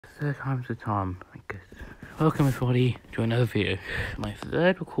third time's the charm, I guess. Welcome everybody to another video. My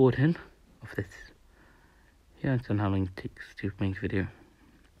third recording of this. You understand how long it takes to make a video.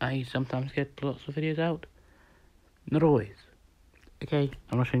 I sometimes get lots of videos out. Not always. Okay,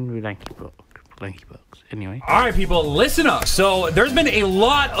 I'm not showing you Lanky Box. Anyway. Alright people, listen up. So there's been a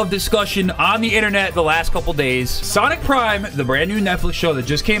lot of discussion on the internet the last couple days. Sonic Prime, the brand new Netflix show that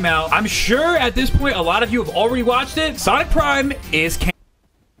just came out. I'm sure at this point a lot of you have already watched it. Sonic Prime is canon.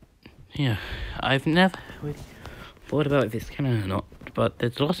 Yeah, I've never really thought about if it's canon or not, but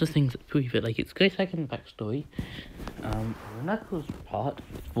there's lots of things that prove it. Like, it's great second backstory. The Knuckles part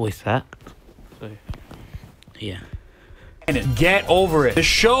is voice act. So, yeah. Get over it. The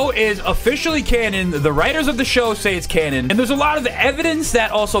show is officially canon. The writers of the show say it's canon. And there's a lot of evidence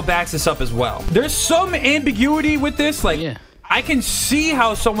that also backs this up as well. There's some ambiguity with this. Like, yeah. I can see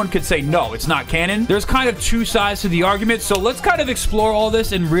how someone could say, no, it's not canon. There's kind of two sides to the argument. So let's kind of explore all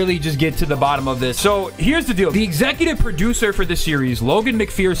this and really just get to the bottom of this. So here's the deal. The executive producer for the series, Logan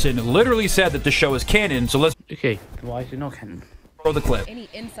McPherson, literally said that the show is canon. So let's... Okay, why is it not canon? Roll the clip. Any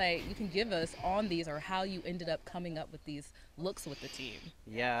insight you can give us on these, or how you ended up coming up with these looks with the team?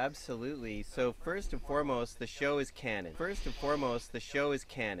 Yeah, absolutely. So first and foremost, the show is canon. So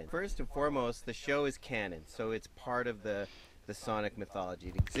it's part of the Sonic mythology.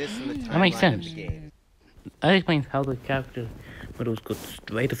 It exists in the timeline That makes sense. of the game. That explains how the character models got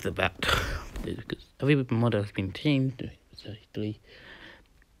straight off the bat. Because every model has been changed, essentially,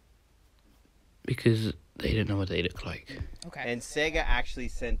 because they don't know what they look like. Okay. And Sega actually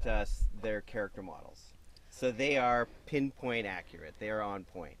sent us their character models. So they are pinpoint accurate. They are on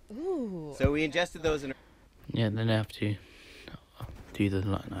point. Ooh. So we ingested those in Yeah, then they have to do the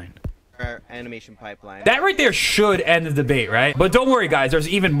line. our animation pipeline. That right there should end the debate, right? But don't worry, guys, there's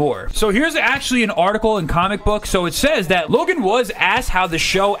even more. So here's actually an article in Comic Book. So it says that Logan was asked how the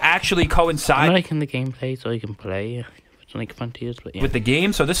show actually I'm coincides liking the gameplay, so you can play Sonic Frontiers, but yeah. with the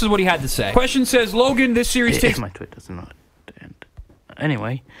game. So this is what he had to say. Question says, Logan, this series takes... My Twitter's not end.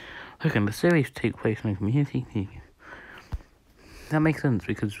 Anyway, Logan, the series take place in a community. That makes sense,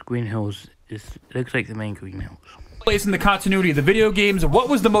 because Green Hills looks like the main Green Hills. place in the continuity of the video games. What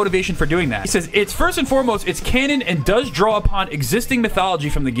was the motivation for doing that? He says, it's first and foremost, it's canon and does draw upon existing mythology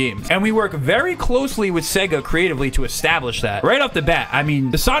from the games. And we work very closely with Sega creatively to establish that. Right off the bat, I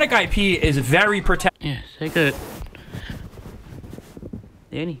mean, the Sonic IP is very protected. Yeah, Sega...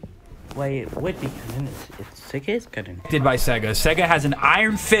 The only way it would be canon is if Sega is canon. By Sega. Sega has an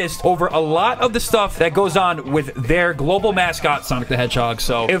iron fist over a lot of the stuff that goes on with their global mascot, Sonic the Hedgehog.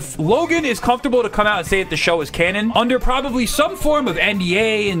 So if Logan is comfortable to come out and say that the show is canon, under probably some form of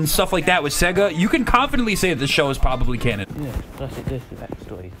NDA and stuff like that with Sega, you can confidently say that the show is probably canon. Yeah, plus it does the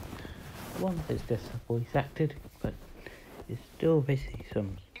backstory. One is just voice acted, but it's still basically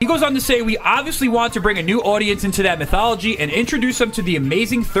some... He goes on to say, we obviously want to bring a new audience into that mythology and introduce them to the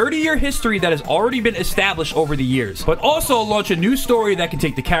amazing 30-year history that has already been established over the years, but also launch a new story that can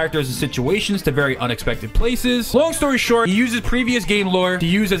take the characters and situations to very unexpected places. Long story short, he uses previous game lore to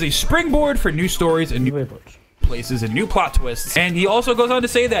use as a springboard for new stories and new places and new plot twists. And he also goes on to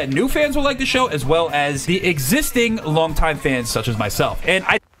say that new fans will like the show as well as the existing longtime fans such as myself. And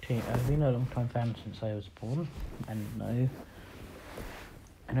I've been a long-time fan since I was born, and I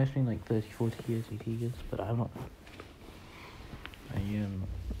know it's been like 30, 40 years, 80 years, but I'm not. I am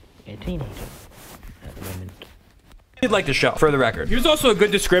a teenager at the moment. did like the show, for the record. Here's also a good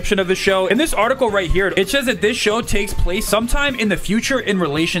description of the show. In this article right here, it says that this show takes place sometime in the future in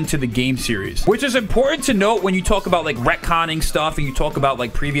relation to the game series, which is important to note when you talk about like retconning stuff and you talk about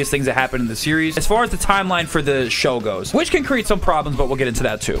like previous things that happened in the series, as far as the timeline for the show goes, which can create some problems, but we'll get into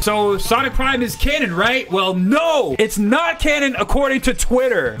that too. So Sonic Prime is canon, right? Well, no, it's not canon according to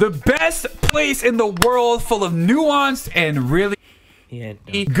Twitter, the best place in the world full of nuanced and really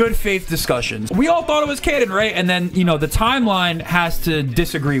good faith discussions. We all thought it was canon, right? And then, you know, the timeline has to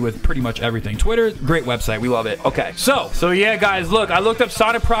disagree with pretty much everything. Twitter, great website. We love it. Okay, so yeah, guys, look, I looked up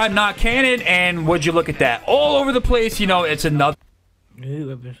Sonic Prime not canon, and would you look at that? All over the place, you know, it's another...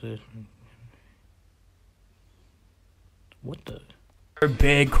 What the...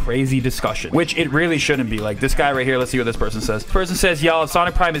 big, crazy discussion, which it really shouldn't be. Like, this guy right here, let's see what this person says. This person says, y'all,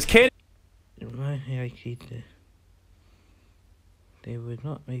 Sonic Prime is canon. They would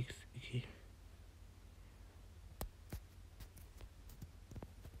not make...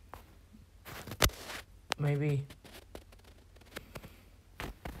 Maybe...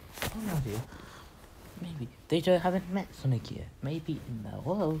 Oh no, dear. Maybe they just haven't met Sonic yet. Maybe in the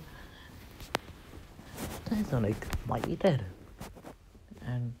world, Sonic might be dead.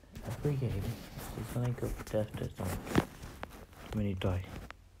 And every game is Sonic of death to Sonic when he dies.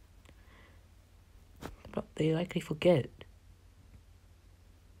 but they likely forget.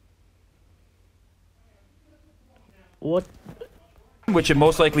 What? Which it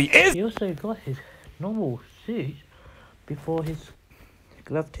most likely is. He also got his normal suit before his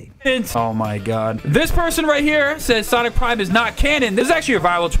glove team. Oh my god. This person right here says Sonic Prime is not canon. This is actually a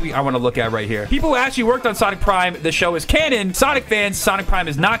viral tweet I want to look at right here. People who actually worked on Sonic Prime, the show is canon. Sonic fans, Sonic Prime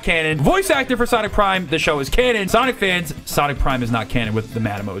is not canon. Voice actor for Sonic Prime, the show is canon. Sonic fans, Sonic Prime is not canon with the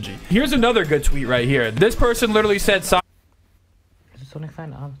mad emoji. Here's another good tweet right here. This person literally said Is a Sonic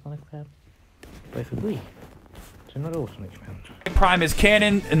fan? I'm a Sonic fan. Both agree. So not all Sonic fans. Prime is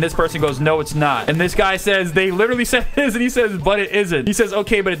canon, and this person goes, no, it's not. And this guy says, they literally said this, and he says, but it isn't. He says,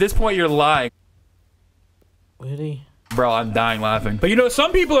 okay, but at this point, you're lying. Really? Bro, I'm dying laughing. But you know,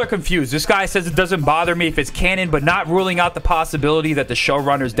 some people are confused. This guy says it doesn't bother me if it's canon, but not ruling out the possibility that the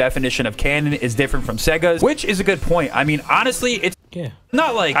showrunner's definition of canon is different from Sega's, which is a good point. I mean, honestly, it's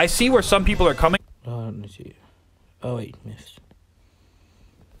not like, I see where some people are coming let me see. Oh, wait, missed.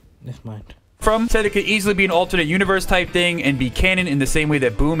 Never mind. from. Said it could easily be an alternate universe type thing and be canon in the same way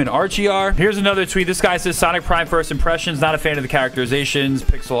that Boom and Archie are. Here's another tweet. This guy says Sonic Prime first impressions, not a fan of the characterizations,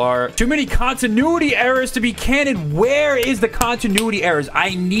 pixel art. Too many continuity errors to be canon. Where is the continuity errors?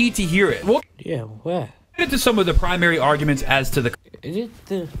 I need to hear it. We'll Yeah, where? get into some of the primary arguments as to the Is it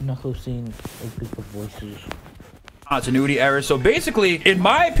the Knuckles scene, a group of voices? continuity errors. So basically, in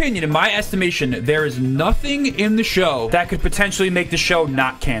my opinion, in my estimation, there is nothing in the show that could potentially make the show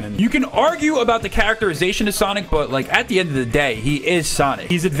not canon. You can argue about the characterization of Sonic, but like at the end of the day, he is Sonic.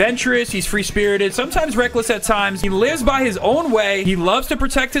 He's adventurous, he's free-spirited, sometimes reckless at times. He lives by his own way. He loves to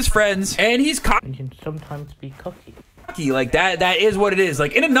protect his friends, and he's And can sometimes be cocky. cocky. Like that is what it is.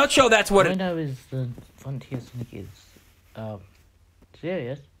 Like in a nutshell, that's what What I it know is the Frontier Sonic is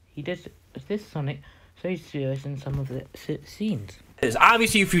serious. He does this Sonic so serious in some of the scenes. is.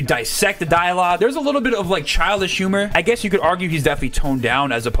 Obviously, if you dissect the dialogue, there's a little bit of like childish humor. I guess you could argue he's definitely toned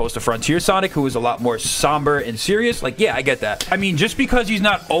down as opposed to Frontier Sonic, who is a lot more somber and serious. Like, yeah, I get that. I mean, just because he's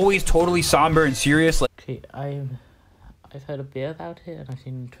not always totally somber and serious, like, Okay, I've heard a bit about it and I've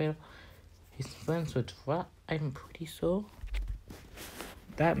seen the trailer. He's friends with Rat, I'm pretty sure.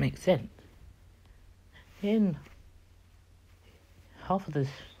 That makes sense. In half of this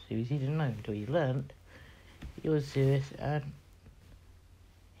series, he didn't know until he learned he was serious, and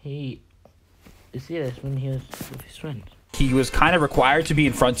he is serious when he was with his friends. he was kind of required to be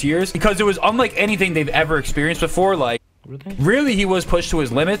in Frontiers because it was unlike anything they've ever experienced before. Like, really, he was pushed to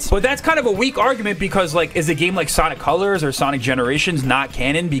his limits. But that's kind of a weak argument because, like, is a game like Sonic Colors or Sonic Generations not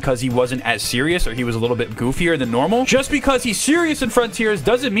canon because he wasn't as serious or he was a little bit goofier than normal? Just because he's serious in Frontiers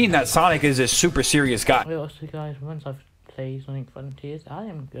doesn't mean that Sonic is a super serious guy. Well, also, guys, once I've played Sonic Frontiers, I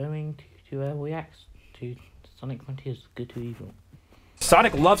am going to react to Sonic Frontiers Good to Evil.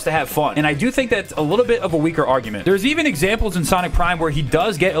 Sonic loves to have fun, and I do think that's a little bit of a weaker argument. There's even examples in Sonic Prime where he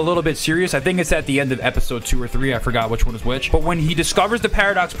does get a little bit serious. I think it's at the end of episode 2 or 3. I forgot which one is which. But when he discovers the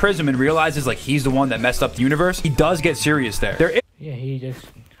Paradox Prism and realizes like he's the one that messed up the universe, he does get serious there. Yeah, he just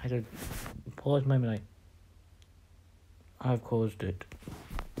had a pause moment like, I've caused it.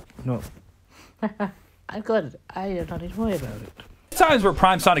 No. I've got it. I don't need to worry about it. times where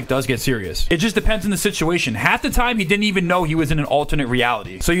Prime Sonic does get serious. It just depends on the situation. Half the time, he didn't even know he was in an alternate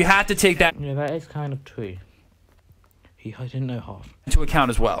reality. So you have to take that Yeah, that is kind of true. I didn't know half. into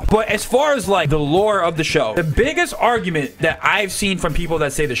account as well. But as far as like the lore of the show, the biggest argument that I've seen from people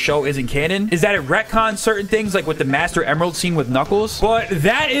that say the show isn't canon is that it retcons certain things, like with the Master Emerald scene with Knuckles. But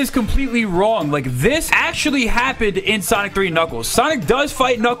that is completely wrong. Like, this actually happened in Sonic 3 Knuckles. Sonic does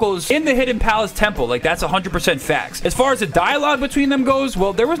fight Knuckles in the Hidden Palace Temple. Like, that's 100% facts. As far as the dialogue between them goes,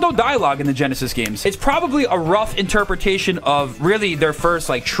 well, there was no dialogue in the Genesis games. It's probably a rough interpretation of really their first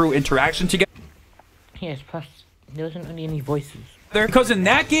like true interaction together. Yes, plus there wasn't really any voices. Because in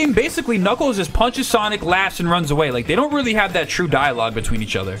that game, basically, Knuckles just punches Sonic, laughs, and runs away. Like, they don't really have that true dialogue between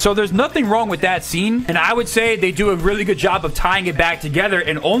each other. So there's nothing wrong with that scene. And I would say they do a really good job of tying it back together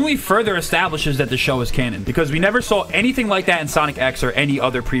and only further establishes that the show is canon. Because we never saw anything like that in Sonic X or any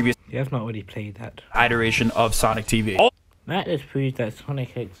other previous Yeah, I've not really played that. iteration of Sonic TV. That just proves that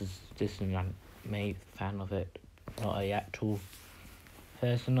Sonic X is just a made fan of it, not a actual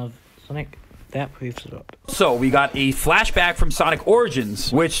person of Sonic. That proves a lot. So we got a flashback from Sonic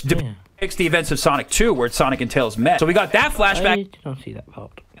Origins, which depicts the events of Sonic 2, where Sonic and Tails met. So we got that I flashback did not see that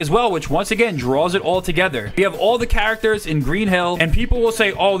part. as well, which once again draws it all together. We have all the characters in Green Hill, and people will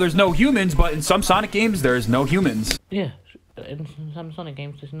say, oh, there's no humans, but in some Sonic games, there's no humans. Yeah, in some Sonic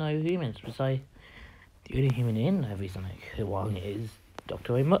games there's no humans besides the only human in every Sonic one is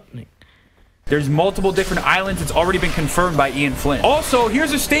Dr. Robotnik. There's multiple different islands. It's already been confirmed by Ian Flynn. Also,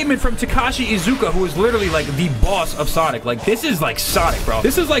 here's a statement from Takashi Iizuka, who is literally like the boss of Sonic. Like, this is like Sonic, bro.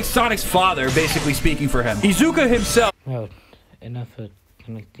 This is like Sonic's father, basically speaking for him. Iizuka himself. Well, enough for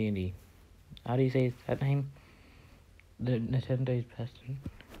Sonic D&D. How do you say that name? The Nintendo's person.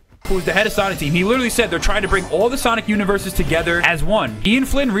 Who's the head of Sonic Team, he literally said they're trying to bring all the Sonic universes together as one. Ian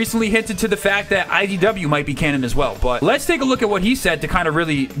Flynn recently hinted to the fact that IDW might be canon as well, but let's take a look at what he said to kind of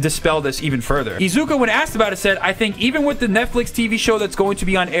really dispel this even further. Iizuka, when asked about it, said, I think even with the Netflix TV show that's going to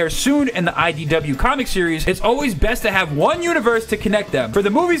be on air soon and the IDW comic series, it's always best to have one universe to connect them. For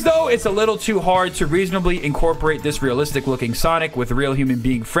the movies, though, it's a little too hard to reasonably incorporate this realistic-looking Sonic with real human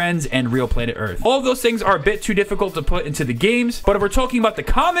being friends and real planet Earth. All of those things are a bit too difficult to put into the games, but if we're talking about the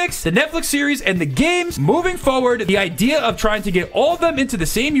comics, the Netflix series, and the games, moving forward, the idea of trying to get all of them into the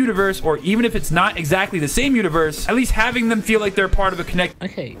same universe, or even if it's not exactly the same universe, at least having them feel like they're part of a connect.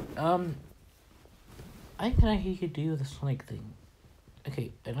 Okay, I think he could do the Sonic thing.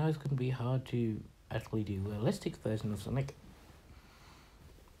 Okay, I know it's going to be hard to actually do a realistic version of Sonic.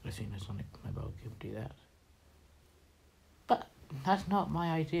 I've seen a Sonic mobile game do that. But that's not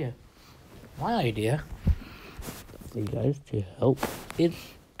my idea. My idea for you guys to help is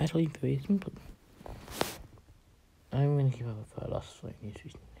actually very simple. I'm going to give up for a last Sonic news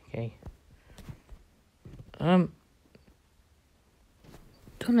recently, okay?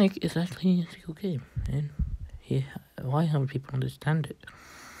 Sonic is actually a single game, and why haven't people understand it?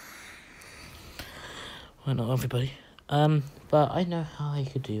 Well, not everybody. But I know how they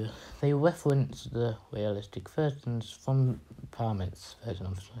could do it. They reference the realistic versions from Parliament's version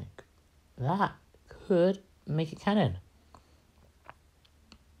of Sonic. That could make it canon.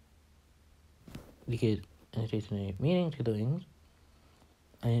 Because introduce a new meaning to the wings,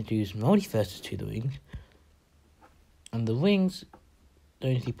 and introduce multiverses to the wings, and the wings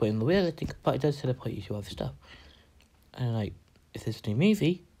don't need to be put in the realistic, but it does teleport you to other stuff. And like, if there's a new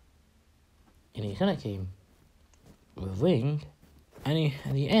movie in a Sonic game with a wing, and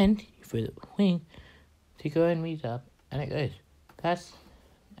at the end you throw the wing to go and meet up, and it goes.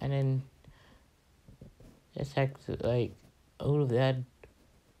 And then it's like all of that.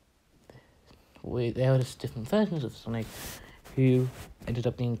 There were just different versions of Sonic who ended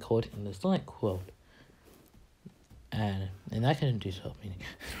up being caught in the Sonic world. And that couldn't do sort of meaning.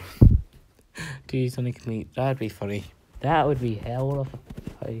 Do Sonic meet? That'd be funny. That would be hell of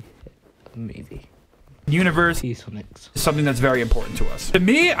a movie. Universe is something that's very important to us. To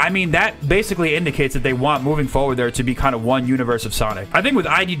me, I mean, that basically indicates that they want moving forward there to be kind of one universe of Sonic. I think with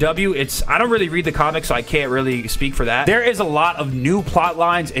IDW, I don't really read the comics, so I can't really speak for that. There is a lot of new plot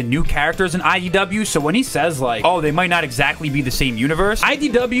lines and new characters in IDW, so when he says like, oh, they might not exactly be the same universe,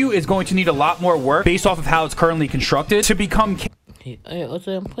 IDW is going to need a lot more work based off of how it's currently constructed to become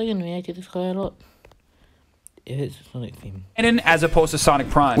also, I'm playing react to this guy a lot. If it's a Sonic theme. canon as opposed to Sonic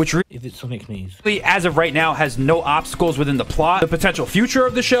Prime, which if it's Sonic news, as of right now has no obstacles within the plot, the potential future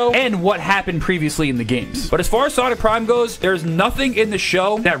of the show, and what happened previously in the games. But as far as Sonic Prime goes, there's nothing in the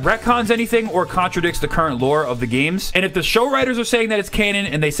show that retcons anything or contradicts the current lore of the games. And if the show writers are saying that it's canon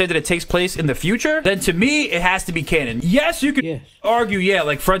and they say that it takes place in the future, then to me it has to be canon. Yes, you could argue, yeah,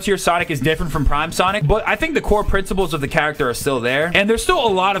 like Frontier Sonic is different from Prime Sonic, but I think the core principles of the character are still there, and there's still a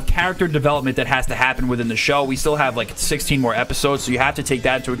lot of character development that has to happen within the show. We still have like 16 more episodes, so you have to take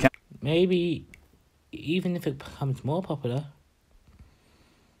that into account. Maybe even if it becomes more popular,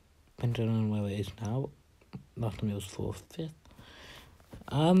 depending on where it is now, last time it was 4th,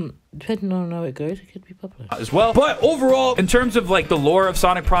 5th. Depending on how it goes, it could be popular as well. But overall, in terms of like the lore of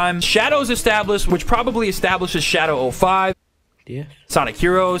Sonic Prime, Shadow's established, which probably establishes Shadow 05. Yes. Sonic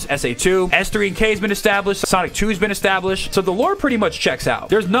Heroes, SA2, S3 and K has been established, Sonic 2 has been established, so the lore pretty much checks out.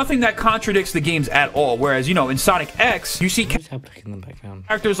 There's nothing that contradicts the games at all, whereas, you know, in Sonic X, you see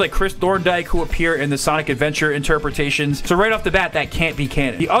characters like Chris Thorndike who appear in the Sonic Adventure interpretations, so right off the bat, that can't be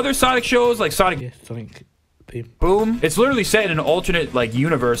canon. The other Sonic shows, like Sonic Boom, it's literally set in an alternate, like,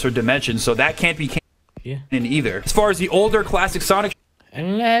 universe or dimension, so that can't be canon either. As far as the older classic Sonic...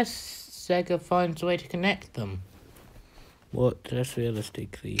 Unless Sega finds a way to connect them. What? That's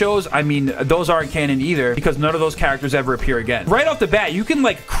realistically shows, I mean, those aren't canon either, because none of those characters ever appear again. Right off the bat, you can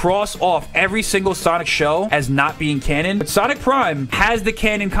like cross off every single Sonic show as not being canon, but Sonic Prime has the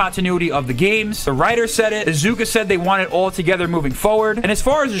canon continuity of the games. The writer said it, Iizuka said they want it all together moving forward, and as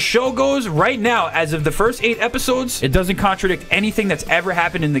far as the show goes, right now, as of the first 8 episodes, it doesn't contradict anything that's ever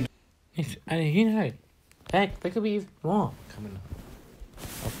happened in the game. And you know, heck, there could be more coming up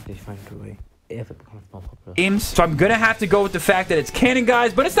after they find a way. if it becomes more popular. Games. So I'm gonna have to go with the fact that it's canon,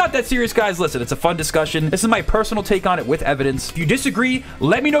 guys, but it's not that serious, guys. Listen, it's a fun discussion. This is my personal take on it with evidence. If you disagree,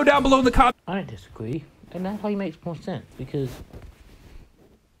 let me know down below in the comments. I don't disagree, and that probably makes more sense, because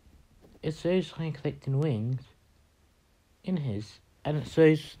it shows Sonic collecting wings in his, and it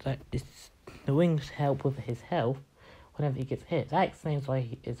shows that the wings help with his health whenever he gets hit. That explains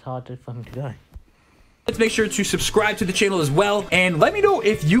why it's harder for him to die. Let's make sure to subscribe to the channel as well, and let me know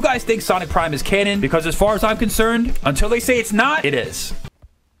if you guys think Sonic Prime is canon, because as far as I'm concerned, until they say it's not, it is.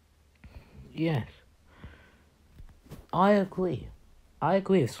 Yes. I agree. I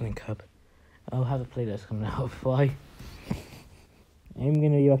agree with Sonic Hub. I'll have a playlist coming out. Why? I'm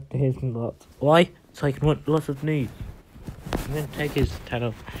gonna react to his lots. Why? So I can want lots of news. I'm gonna take his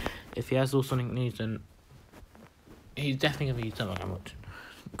channel. If he has all Sonic news, then he's definitely gonna be something I'm watching.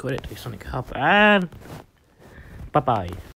 Credit to Sonic Hub, and bye bye.